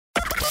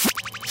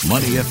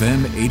Money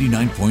FM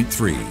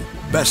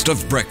 89.3. Best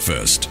of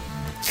breakfast.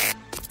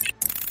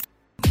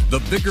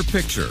 The Bigger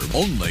Picture,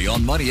 only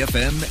on Money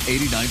FM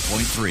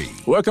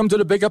 89.3. Welcome to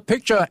The Bigger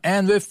Picture,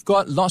 and we've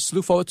got lots to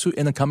look forward to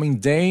in the coming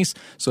days.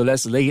 So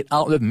let's lay it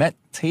out with Matt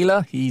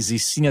Taylor. He's the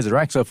Senior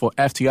Director for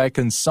FTI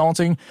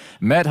Consulting.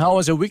 Matt, how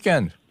was your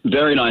weekend?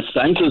 Very nice,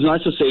 thanks. It was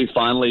nice to see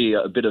finally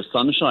a bit of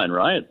sunshine,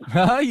 right?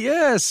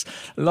 Yes,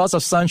 lots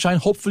of sunshine,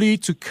 hopefully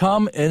to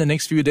come in the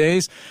next few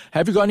days.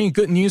 Have you got any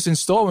good news in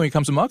store when it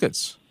comes to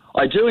markets?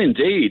 I do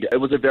indeed.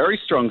 It was a very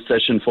strong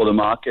session for the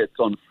markets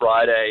on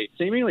Friday,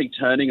 seemingly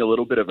turning a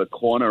little bit of a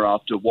corner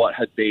after what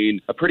had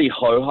been a pretty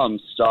ho-hum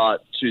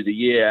start to the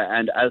year.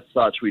 And as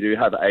such, we do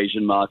have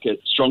Asian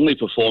markets strongly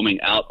performing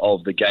out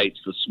of the gates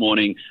this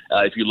morning.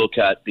 If you look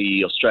at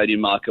the Australian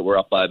market, we're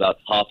up by about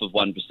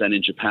 0.5%.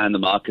 In Japan, the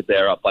market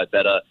there up by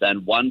better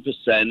than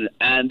 1%.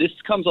 And this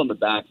comes on the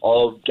back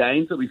of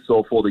gains that we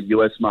saw for the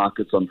US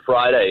markets on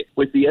Friday,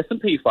 with the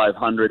S&P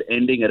 500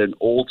 ending at an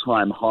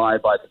all-time high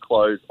by the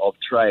close of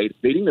trade,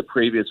 beating the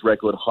previous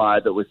record high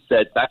that was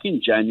set back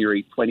in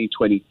January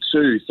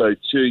 2022, so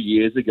 2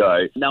 years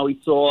ago. Now, we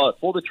saw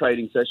for the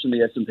trading session,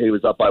 the S&P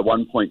was up by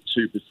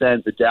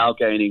 1.2%, the Dow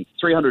gaining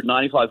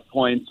 395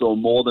 points or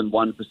more than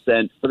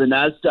 1%, but the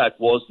Nasdaq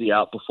was the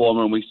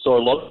outperformer, and we saw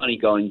a lot of money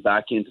going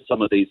back into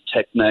some of these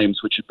tech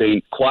names, which have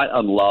been quite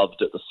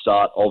unloved at the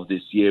start of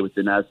this year, with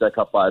the Nasdaq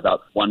up by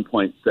about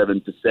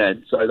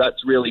 1.7%. So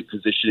that's really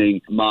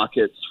positioning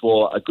markets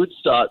for a good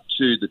start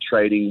to the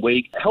trading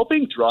week.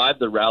 Helping drive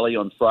the rally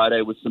on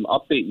Friday was some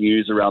upbeat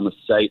news around the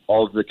state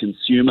of the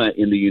consumer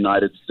in the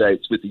United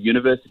States, with the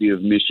University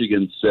of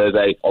Michigan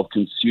survey of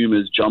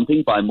consumers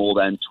jumping by more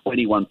than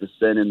 21%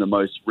 in the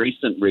most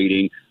recent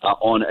reading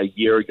on a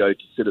year ago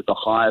to sit at the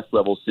highest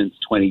level since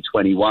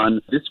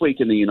 2021. This week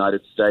in the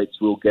United States,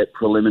 we'll get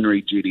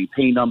preliminary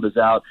GDP numbers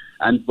out,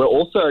 and we're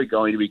also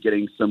going to be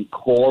getting some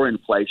core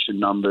inflation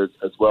numbers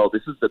as well.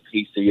 This is the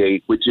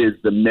PCE, which is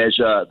the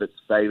measure that's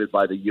favored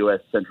by the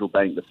US Central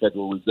Bank, the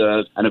Federal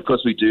Reserve. And of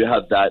course, we do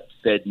have that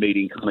Fed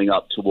meeting coming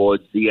up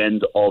towards the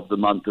end of the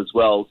month as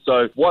well.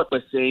 So what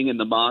we're seeing in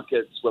the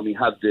markets when we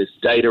have this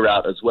data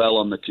out as well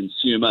on the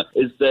consumer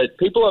is that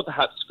people are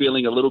perhaps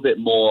feeling a little bit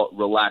more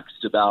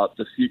relaxed about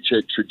the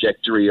future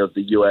trajectory of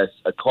the US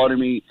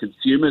economy.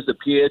 Consumers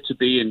appear to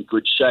be in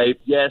good shape.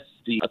 Yes,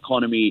 the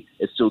economy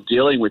is still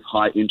dealing with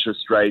high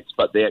interest rates,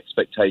 but the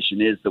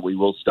expectation is that we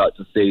will start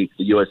to see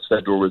the US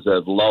Federal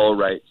Reserve lower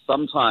rates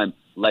sometime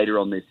later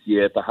on this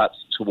year, perhaps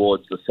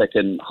towards the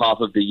second half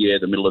of the year,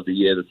 the middle of the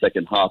year, the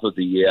second half of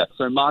the year.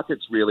 So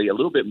markets really a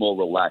little bit more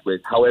relaxed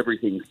with how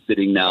everything's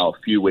sitting now a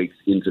few weeks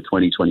into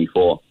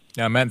 2024.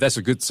 Yeah, man, that's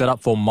a good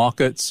setup for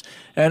markets.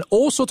 And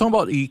also talking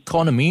about the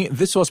economy,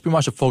 this was pretty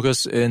much a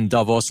focus in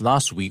Davos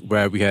last week,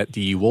 where we had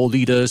the world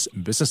leaders,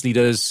 business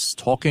leaders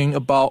talking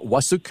about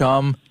what's to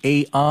come,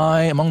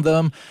 AI among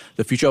them,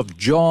 the future of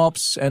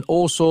jobs, and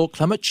also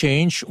climate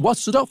change. What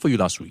stood out for you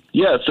last week?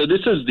 Yeah, so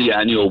this is the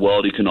annual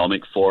World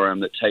Economic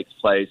Forum that takes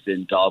place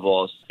in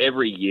Davos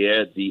every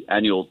year, the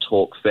annual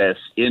Talk Fest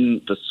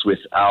in the Swiss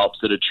Alps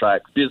that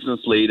attracts business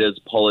leaders,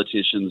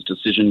 politicians,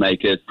 decision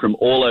makers from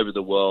all over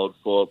the world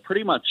for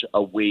pretty much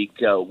a week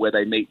where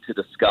they meet to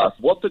discuss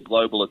what the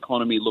global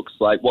economy looks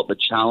like, what the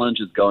challenge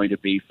is going to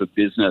be for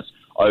business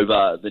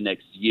over the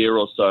next year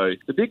or so.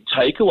 The big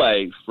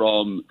takeaway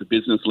from the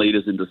business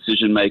leaders and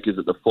decision makers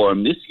at the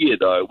forum this year,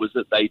 though, was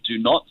that they do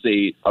not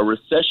see a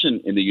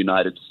recession in the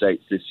United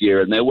States this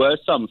year. And there were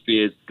some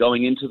fears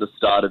going into the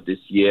start of this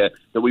year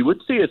that we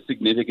would see a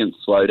significant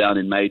slowdown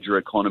in major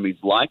economies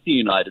like the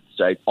United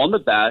States on the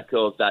back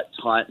of that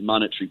tight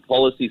monetary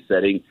policy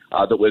setting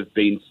that we've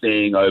been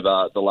seeing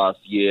over the last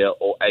year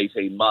or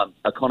 18 months.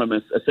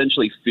 Economists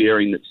essentially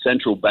fearing that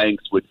central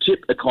banks would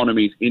tip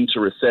economies into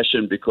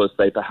recession because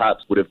they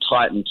perhaps would have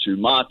tightened too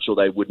much, or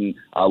they wouldn't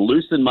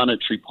loosen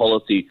monetary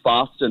policy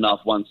fast enough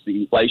once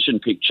the inflation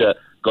picture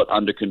got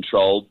under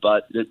control.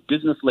 But the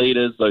business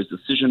leaders, those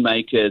decision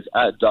makers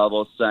at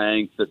Davos,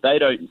 saying that they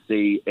don't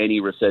see any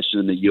recession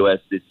in the US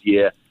this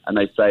year, and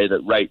they say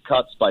that rate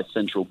cuts by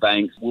central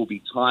banks will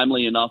be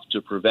timely enough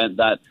to prevent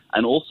that.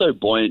 And also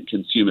buoyant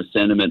consumer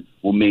sentiment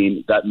will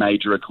mean that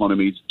major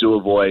economies do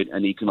avoid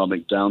an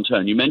economic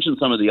downturn. You mentioned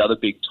some of the other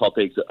big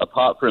topics.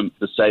 Apart from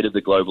the state of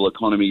the global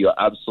economy, you're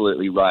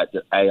absolutely right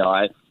that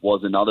AI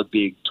was another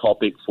big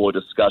topic for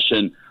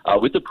discussion.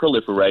 With the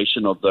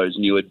proliferation of those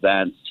new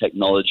advanced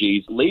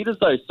technologies, leaders,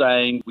 though,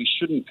 saying we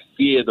shouldn't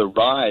fear the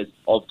rise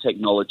of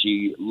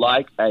technology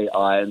like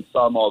AI and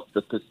some of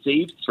the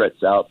perceived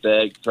threats out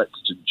there, threats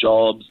to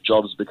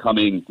jobs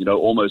becoming,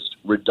 almost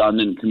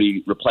redundant, can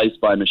be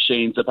replaced by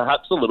machines, are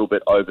perhaps a little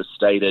bit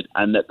overstated,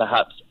 and that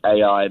perhaps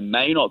AI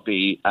may not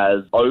be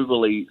as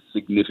overly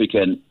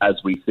significant as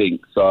we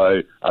think.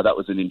 So that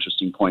was an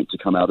interesting point to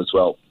come out as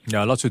well.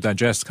 Yeah, lots to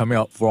digest coming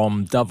up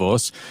from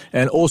Davos,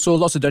 and also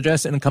lots to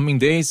digest in the coming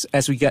days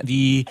as we get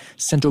the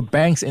central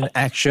banks in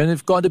action.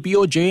 We've got the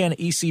BOJ and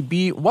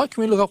ECB. What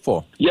can we look out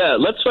for? Yeah,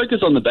 let's focus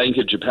on the Bank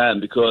of Japan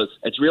because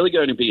it's really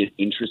going to be an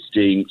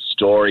interesting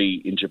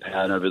story in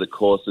Japan over the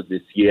course of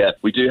this year.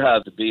 We do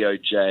have the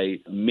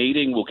BOJ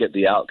meeting. We'll get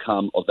the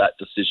outcome of that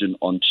decision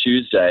on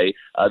Tuesday.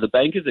 The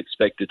bank is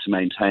expected to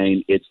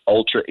maintain its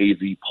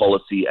ultra-easy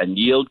policy and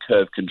yield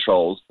curve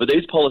controls, but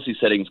these policy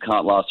settings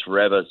can't last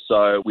forever,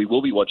 so we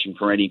will be watching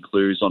for any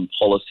clues on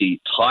policy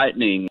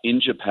tightening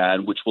in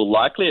Japan, which will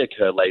likely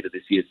occur later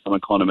this year. Some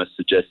economists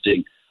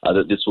suggesting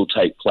that this will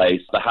take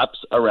place perhaps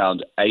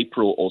around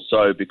April or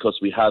so because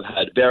we have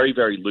had very,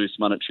 very loose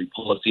monetary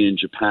policy in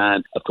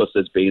Japan. Of course,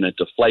 there's been a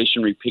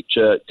deflationary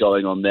picture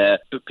going on there,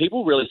 but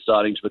people really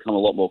starting to become a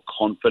lot more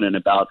confident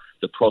about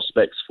the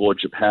prospects for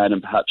Japan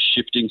and perhaps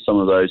shifting some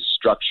of those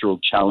structural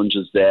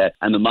challenges there.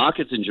 And the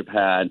markets in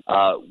Japan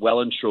are well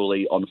and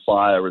truly on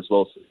fire as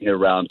well, sitting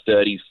around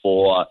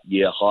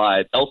 34-year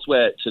high.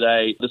 Elsewhere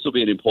today, this will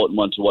be an important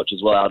one to watch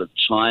as well out of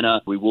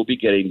China. We will be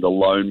getting the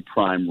loan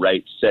prime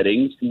rate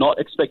settings. Not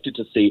expected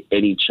to see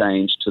any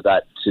change to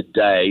that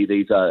today.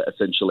 These are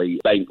essentially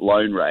bank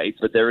loan rates,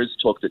 but there is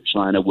talk that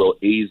China will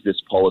ease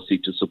this policy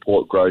to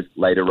support growth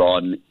later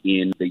on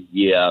in the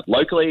year.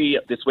 Locally,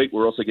 this week,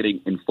 we're also getting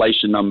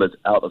inflation numbers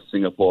out of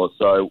Singapore,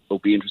 so it'll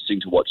be interesting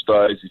to watch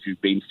those. If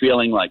you've been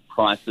feeling like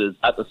prices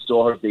at the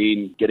store have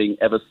been getting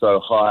ever so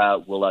higher,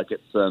 we'll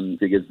get some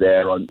figures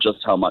there on just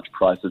how much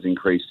prices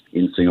increased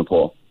in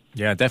Singapore.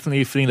 Yeah,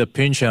 definitely feeling the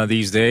pinch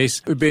these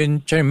days. We've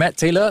been chatting Matt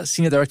Taylor,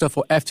 Senior Director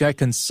for FTI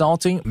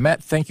Consulting.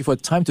 Matt, thank you for your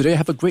time today.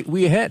 Have a great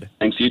week ahead.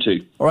 Thanks, you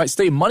too. All right,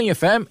 stay Money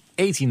FM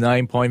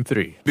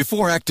 89.3.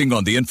 Before acting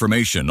on the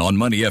information on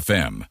Money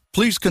FM,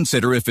 please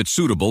consider if it's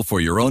suitable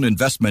for your own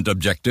investment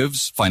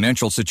objectives,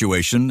 financial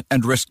situation,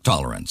 and risk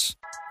tolerance.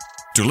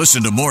 To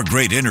listen to more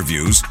great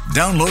interviews,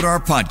 download our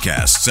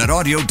podcasts at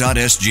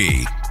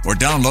audio.sg or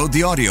download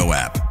the audio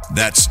app.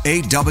 That's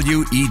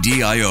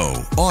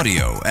AWEDIO,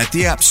 audio at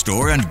the App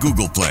Store and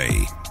Google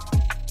Play.